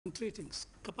Three things: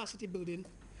 capacity building,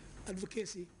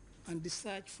 advocacy, and the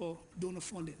search for donor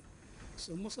funding.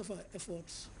 So most of our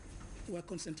efforts were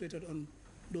concentrated on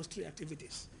those three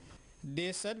activities.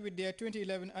 They said with their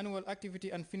 2011 annual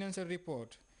activity and financial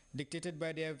report, dictated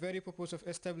by their very purpose of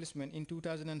establishment in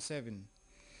 2007.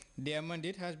 Their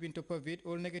mandate has been to pervade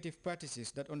all negative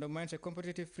practices that undermines a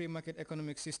competitive free market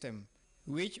economic system,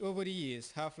 which over the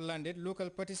years have landed local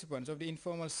participants of the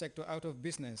informal sector out of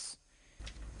business.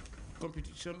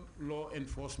 Competition law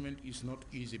enforcement is not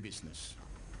easy business.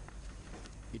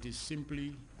 It is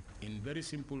simply, in very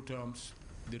simple terms,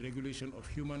 the regulation of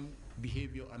human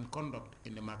behavior and conduct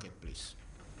in the marketplace.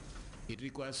 It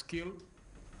requires skill,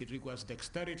 it requires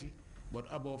dexterity, but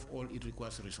above all, it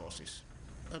requires resources.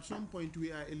 At some point,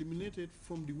 we are eliminated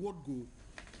from the word go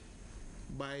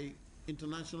by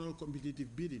international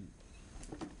competitive bidding.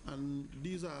 And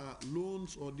these are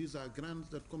loans or these are grants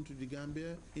that come to the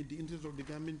Gambia in the interest of the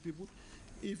Gambian people.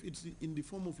 If it's in the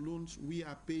form of loans, we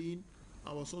are paying,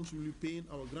 our sons will be paying,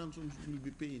 our grandsons will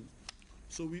be paying.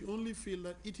 So we only feel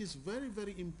that it is very,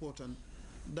 very important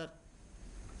that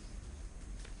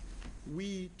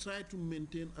we try to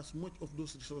maintain as much of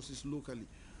those resources locally.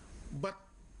 But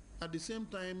at the same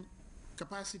time,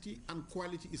 capacity and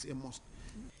quality is a must.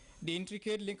 The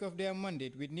intricate link of their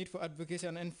mandate with need for advocacy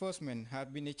and enforcement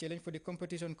have been a challenge for the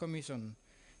Competition Commission,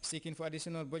 seeking for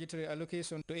additional budgetary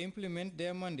allocation to implement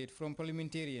their mandate from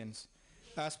parliamentarians.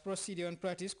 As procedure and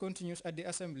practice continues at the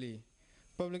Assembly,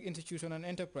 public institutions and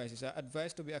enterprises are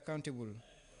advised to be accountable.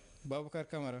 Babukar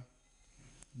Kamara,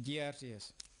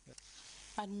 GRTS.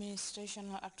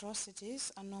 Administrational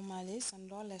atrocities, anomalies, and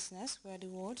lawlessness were the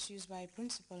words used by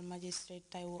Principal Magistrate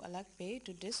Taiwo Alakpe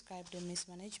to describe the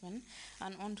mismanagement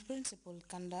and unprincipled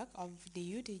conduct of the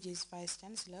UTG's Vice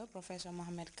Chancellor, Professor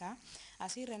Mohamed Ka,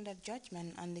 as he rendered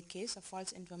judgment on the case of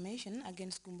false information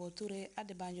against Gumbo Ture at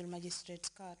the Banjul Magistrates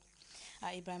Court.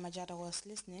 Ibrahim Ajata was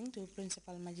listening to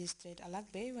Principal Magistrate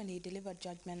Alakpe when he delivered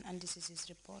judgment on the CC's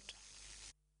report.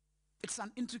 It's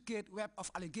an intricate web of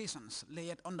allegations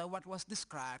layered under what was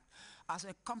described as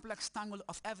a complex tangle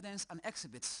of evidence and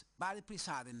exhibits by the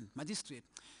presiding magistrate.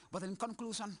 But in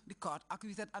conclusion, the court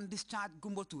acquitted and discharged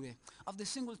Gumbo Ture of the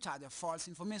single charge of false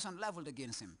information leveled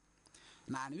against him.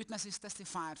 9 witnesses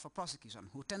testified for prosecution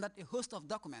who tendered a host of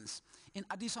documents in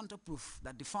addition to proof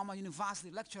that the former university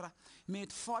lecturer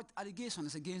made forged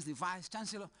allegations against the Vice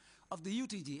Chancellor of the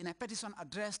UTG in a petition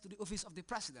addressed to the Office of the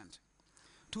President.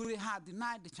 Ture had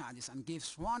denied the charges and gave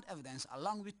sworn evidence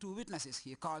along with 2 witnesses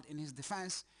he called in his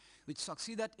defense, which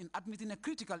succeeded in admitting a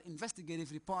critical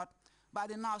investigative report by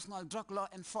the National Drug Law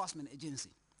Enforcement Agency.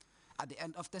 At the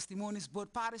end of testimonies,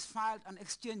 both parties filed and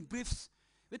exchanged briefs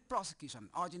with prosecution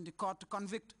urging the court to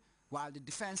convict, while the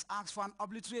defense asked for an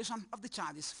obliteration of the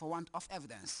charges for want of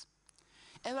evidence.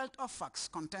 A wealth of facts,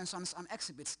 contentions, and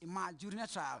exhibits emerged during a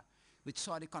trial which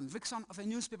saw the conviction of a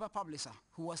newspaper publisher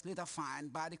who was later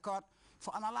fined by the court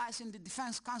for analyzing the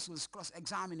defense counsel's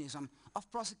cross-examination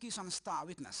of prosecution's star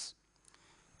witness.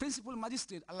 Principal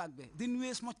Magistrate Alagbe didn't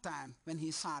waste much time when he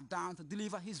sat down to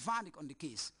deliver his verdict on the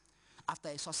case. After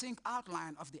a succinct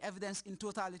outline of the evidence in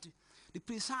totality, the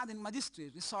presiding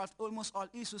magistrate resolved almost all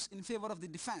issues in favor of the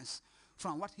defense,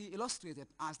 from what he illustrated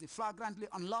as the flagrantly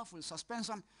unlawful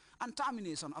suspension and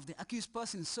termination of the accused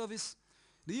person's service,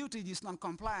 the UTG's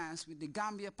non-compliance with the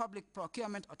Gambia Public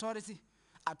Procurement Authority,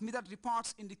 admitted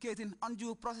reports indicating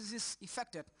undue processes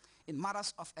effected in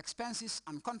matters of expenses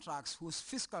and contracts whose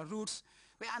fiscal routes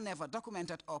were never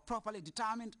documented or properly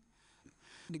determined,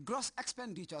 the gross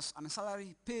expenditures and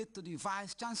salary paid to the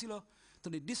Vice Chancellor, to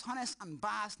the dishonest and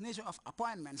biased nature of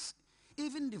appointments.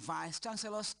 Even the Vice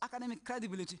Chancellor's academic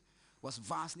credibility was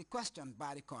vastly questioned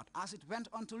by the court as it went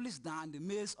on to list down the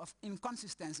maze of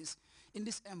inconsistencies in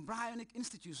this embryonic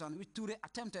institution which Ture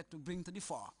attempted to bring to the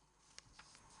fore.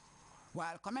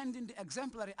 While commending the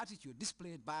exemplary attitude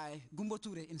displayed by Gumbo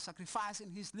Ture in sacrificing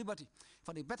his liberty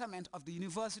for the betterment of the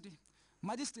university,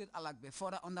 Magistrate Alagbe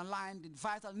further underlined the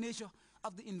vital nature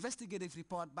of the investigative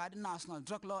report by the National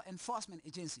Drug Law Enforcement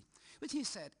Agency, which he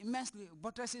said immensely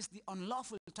buttresses the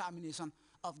unlawful termination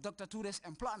of Dr. Ture's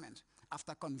employment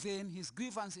after conveying his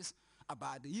grievances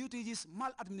about the UTG's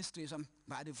maladministration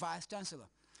by the Vice Chancellor.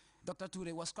 Dr.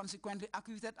 Ture was consequently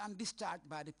acquitted and discharged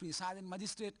by the presiding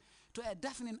magistrate to a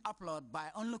deafening applaud by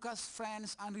onlookers,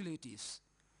 friends, and relatives.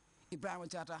 Ibrahim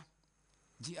Chata,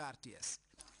 GRTS.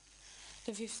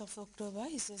 The 5th of October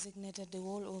is designated the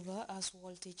world over as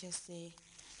World Teachers' Day.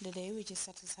 The day, which is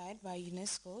set aside by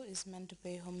UNESCO, is meant to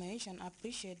pay homage and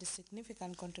appreciate the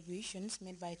significant contributions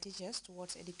made by teachers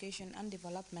towards education and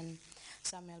development.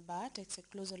 Samuel Barr takes a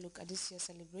closer look at this year's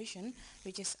celebration,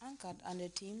 which is anchored on the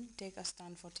theme, Take a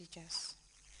Stand for Teachers.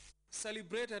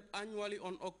 Celebrated annually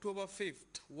on October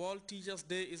 5th, World Teachers'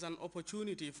 Day is an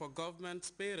opportunity for governments,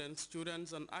 parents,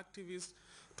 students and activists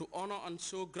to honor and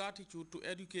show gratitude to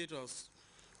educators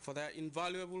for their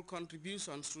invaluable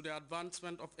contributions to the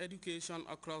advancement of education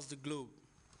across the globe.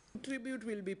 Tribute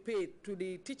will be paid to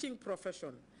the teaching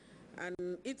profession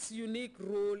and its unique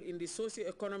role in the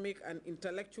socio-economic and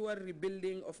intellectual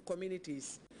rebuilding of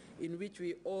communities in which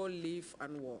we all live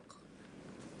and work.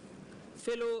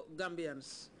 Fellow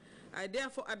Gambians, I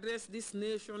therefore address this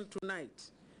nation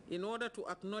tonight in order to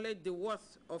acknowledge the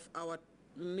worth of our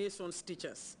nation's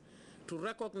teachers, to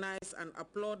recognize and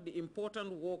applaud the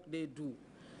important work they do.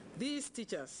 These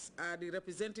teachers are the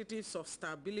representatives of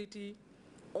stability,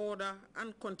 order,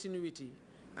 and continuity,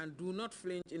 and do not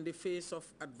flinch in the face of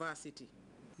adversity.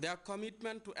 Their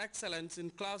commitment to excellence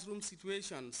in classroom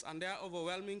situations and their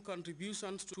overwhelming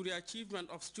contributions to the achievement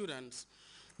of students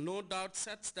no doubt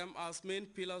sets them as main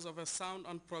pillars of a sound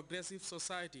and progressive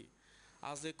society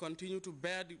as they continue to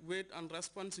bear the weight and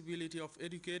responsibility of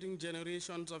educating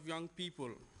generations of young people.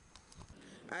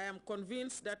 I am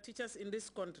convinced that teachers in this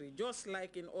country, just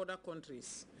like in other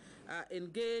countries, are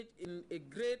engaged in a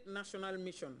great national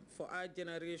mission for our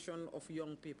generation of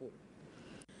young people.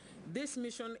 This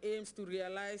mission aims to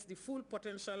realize the full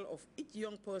potential of each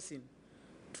young person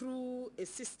through a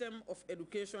system of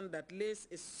education that lays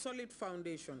a solid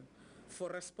foundation for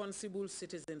responsible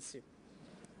citizenship.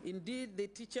 Indeed, the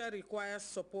teacher requires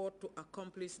support to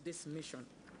accomplish this mission.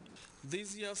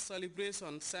 This year's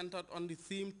celebration, centered on the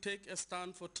theme "Take a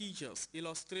Stand for Teachers,"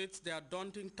 illustrates their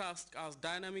daunting task as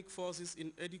dynamic forces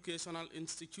in educational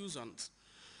institutions,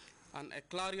 and a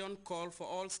clarion call for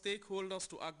all stakeholders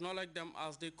to acknowledge them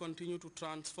as they continue to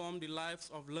transform the lives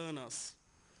of learners.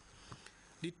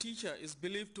 The teacher is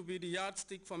believed to be the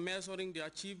yardstick for measuring the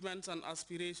achievements and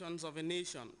aspirations of a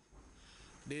nation.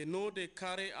 They know they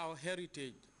carry our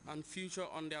heritage and future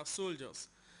on their shoulders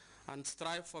and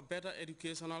strive for better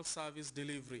educational service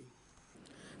delivery.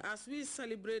 As we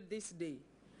celebrate this day,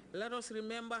 let us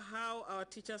remember how our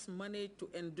teachers managed to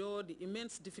endure the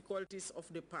immense difficulties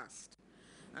of the past,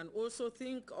 and also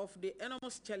think of the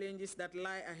enormous challenges that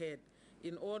lie ahead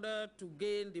in order to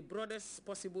gain the broadest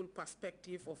possible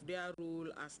perspective of their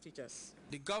role as teachers.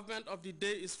 The government of the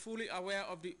day is fully aware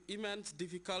of the immense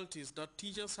difficulties that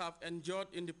teachers have endured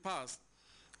in the past,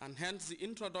 and hence the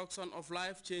introduction of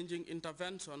life-changing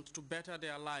interventions to better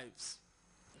their lives.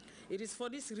 It is for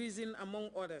this reason, among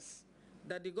others,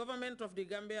 that the government of the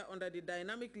Gambia, under the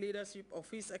dynamic leadership of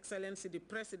His Excellency the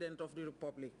President of the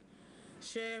Republic,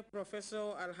 Chair Professor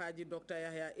Alhaji Dr.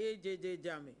 Yahya A.J.J.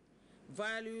 Jammeh,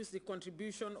 values the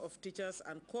contribution of teachers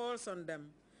and calls on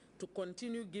them to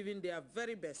continue giving their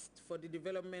very best for the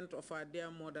development of our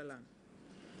dear motherland.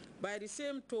 By the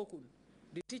same token,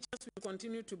 the teachers will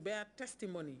continue to bear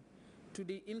testimony to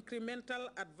the incremental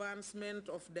advancement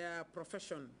of their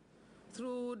profession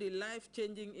through the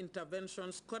life-changing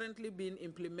interventions currently being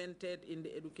implemented in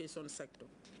the education sector.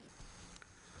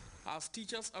 As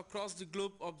teachers across the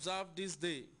globe observe this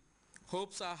day,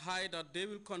 hopes are high that they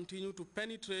will continue to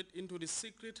penetrate into the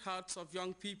secret hearts of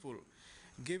young people,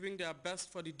 giving their best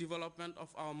for the development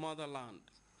of our motherland.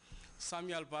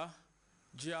 Samuel Ba,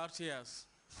 GRTS.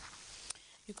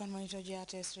 You can monitor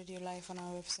GRTS Radio live on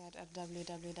our website at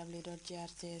www.grts.gm.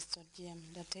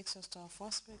 That takes us to our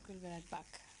first break. We'll be right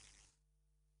back.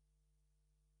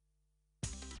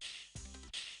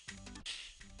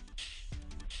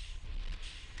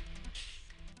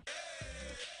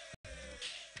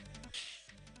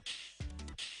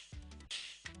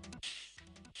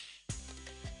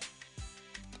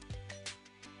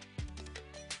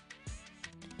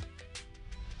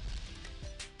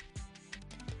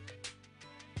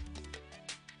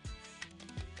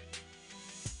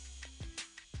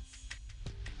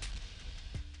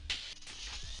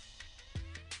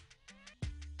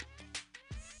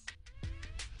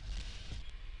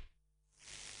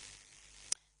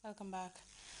 Welcome back.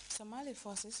 Somali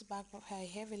forces backed by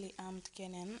heavily armed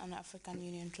Kenyan and African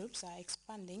Union troops are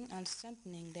expanding and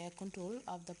strengthening their control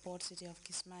of the port city of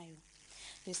Kismayo.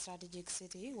 The strategic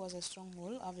city was a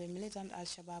stronghold of the militant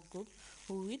Al-Shabaab group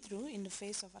who withdrew in the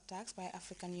face of attacks by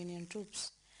African Union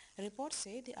troops. Reports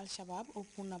say the Al-Shabaab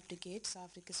opened up the gates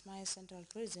of the Kismayo central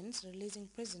prisons, releasing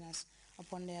prisoners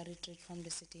upon their retreat from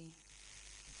the city.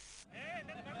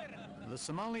 The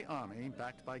Somali army,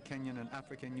 backed by Kenyan and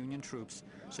African Union troops,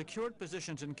 secured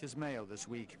positions in Kismayo this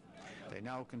week. They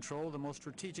now control the most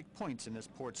strategic points in this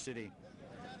port city.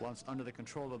 Once under the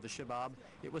control of the Shabaab,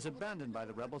 it was abandoned by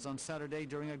the rebels on Saturday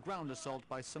during a ground assault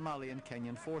by Somali and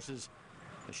Kenyan forces.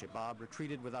 The Shabaab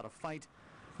retreated without a fight.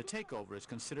 The takeover is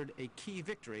considered a key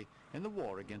victory in the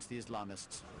war against the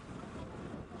Islamists.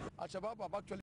 Al-Shabaab have actually